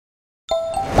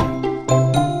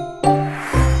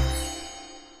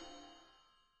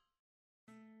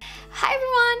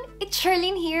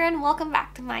Charlene here and welcome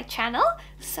back to my channel.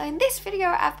 So in this video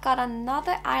I've got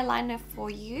another eyeliner for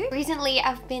you. Recently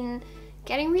I've been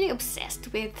getting really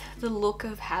obsessed with the look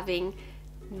of having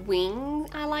wing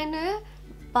eyeliner,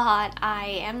 but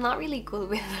I am not really good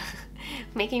with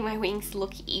making my wings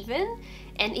look even,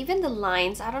 and even the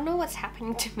lines, I don't know what's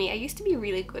happening to me. I used to be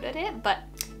really good at it, but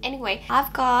anyway,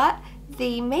 I've got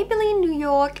the Maybelline New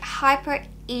York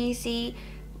HyperEasy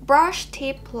brush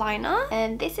tip liner,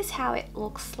 and this is how it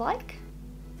looks like.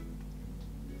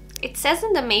 It says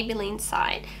on the Maybelline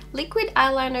side, liquid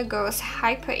eyeliner goes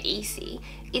hyper easy.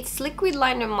 It's liquid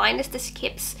liner minus the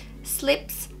skips,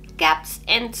 slips, gaps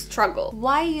and struggle.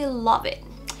 Why you love it?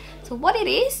 So what it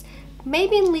is,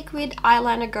 Maybelline liquid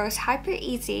eyeliner goes hyper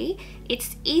easy.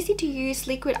 It's easy to use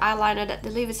liquid eyeliner that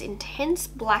delivers intense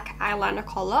black eyeliner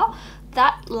color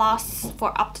that lasts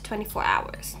for up to 24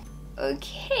 hours.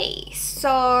 Okay,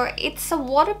 so it's a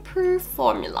waterproof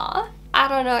formula. I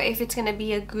don't know if it's gonna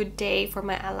be a good day for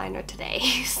my eyeliner today,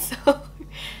 so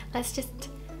let's just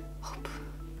hope.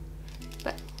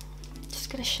 But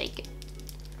just gonna shake it.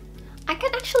 I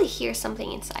can actually hear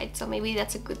something inside, so maybe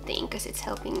that's a good thing because it's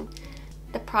helping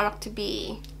the product to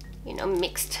be, you know,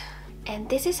 mixed. And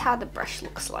this is how the brush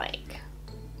looks like.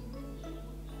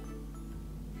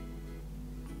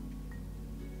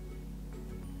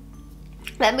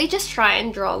 Let me just try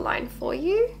and draw a line for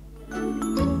you.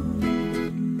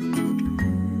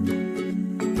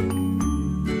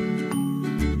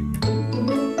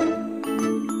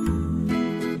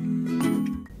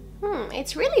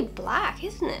 It's really black,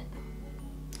 isn't it?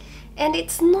 And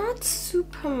it's not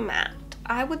super matte.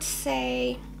 I would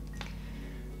say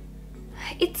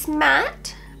it's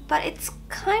matte, but it's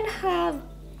kind of have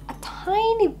a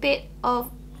tiny bit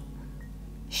of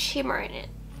shimmer in it.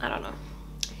 I don't know.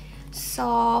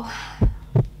 So,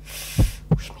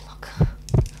 wish me luck.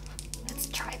 Let's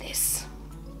try this.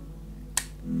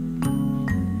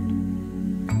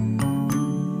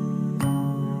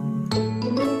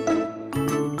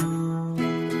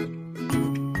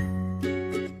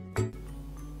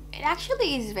 It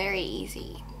actually is very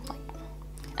easy. Like,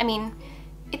 I mean,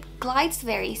 it glides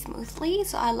very smoothly,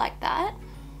 so I like that.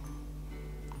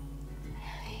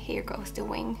 Here goes the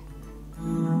wing.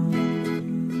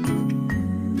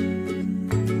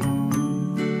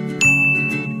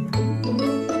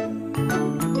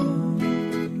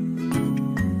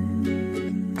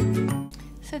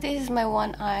 So this is my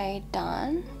one eye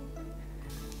done.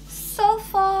 So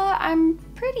far I'm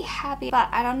pretty happy, but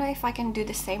I don't know if I can do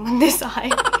the same on this eye.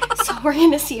 So we're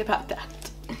gonna see about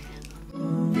that.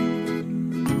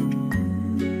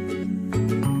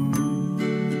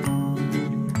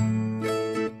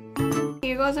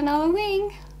 Here goes another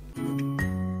wing.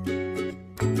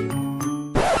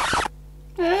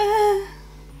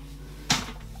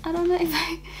 I don't know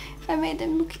if I made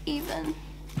them look even.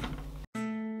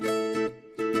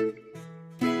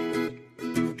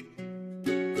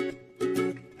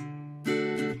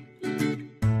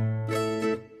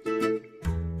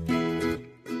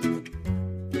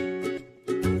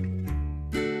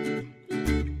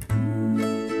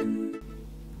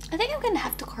 I think I'm gonna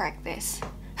have to correct this.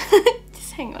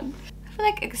 Just hang on. I feel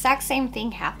like exact same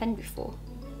thing happened before.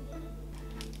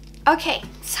 Okay,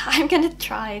 so I'm gonna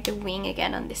try the wing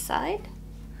again on this side.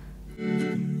 I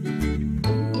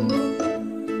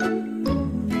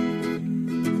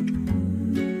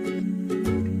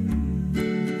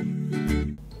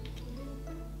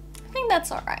think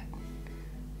that's alright.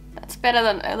 That's better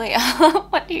than earlier.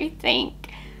 What do you think?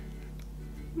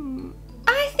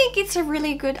 I think it's a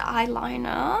really good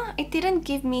eyeliner. It didn't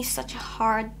give me such a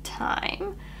hard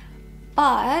time,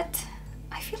 but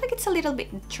I feel like it's a little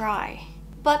bit dry.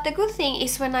 But the good thing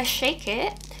is when I shake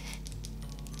it,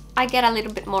 I get a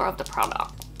little bit more of the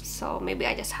product. So maybe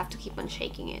I just have to keep on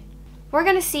shaking it. We're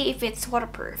gonna see if it's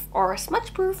waterproof or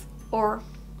smudge proof or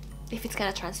if it's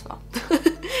gonna transfer.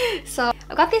 So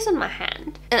I got this on my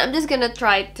hand and I'm just gonna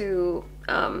try to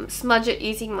smudge it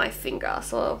using my finger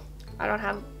so I don't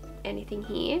have anything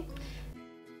here.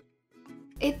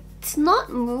 It's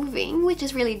not moving, which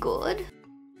is really good.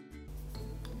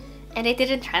 And it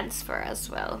didn't transfer as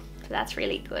well. So that's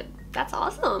really good. That's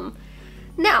awesome.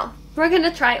 Now, we're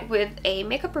gonna try it with a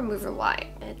makeup remover wipe.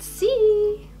 Let's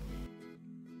see.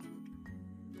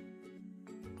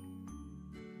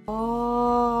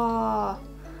 Oh,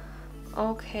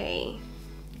 okay.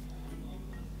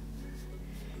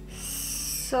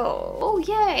 So, oh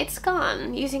yeah, it's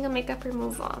gone using a makeup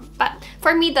remover. But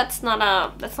for me, that's not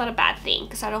a bad thing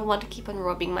because I don't want to keep on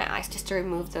rubbing my eyes just to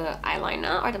remove the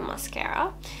eyeliner or the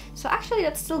mascara. So actually,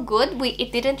 that's still good.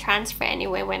 It didn't transfer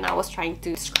anyway when I was trying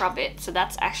to scrub it, so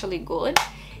that's actually good.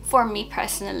 for me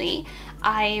personally,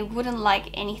 I wouldn't like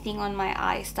anything on my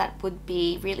eyes that would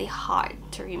be really hard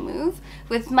to remove.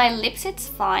 With my lips it's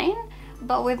fine,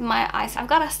 but with my eyes, I've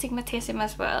got astigmatism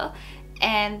as well,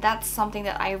 and that's something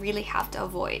that I really have to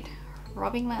avoid.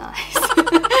 Rubbing my eyes.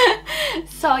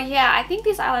 So yeah, I think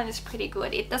this eyeliner is pretty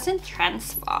good. It doesn't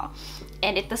transfer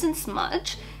and it doesn't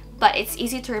smudge, but it's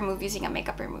easy to remove using a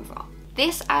makeup remover.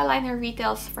 This eyeliner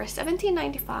retails for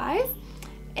 $17.95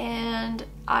 and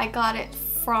I got it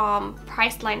from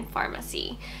Priceline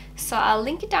Pharmacy. So I'll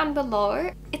link it down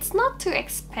below. It's not too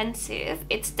expensive.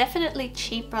 It's definitely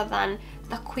cheaper than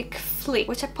the Quick Flip,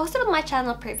 which I posted on my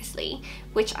channel previously,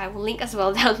 which I will link as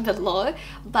well down below.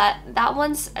 But that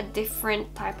one's a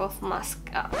different type of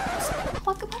mascara.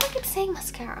 Why do I keep saying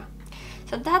mascara?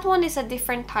 So that one is a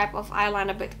different type of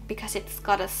eyeliner, but because it's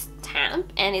got a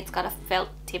stamp and it's got a felt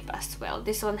tip as well.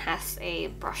 This one has a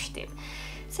brush tip.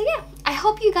 So yeah, I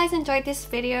hope you guys enjoyed this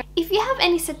video. If you have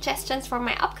any suggestions for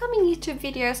my upcoming YouTube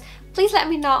videos, please let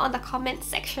me know on the comment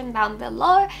section down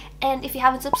below. And if you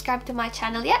haven't subscribed to my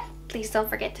channel yet, please don't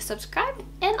forget to subscribe,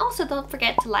 and also don't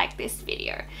forget to like this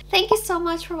video. Thank you so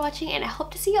much for watching, and I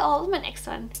hope to see you all in my next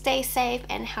one. Stay safe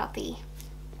and healthy.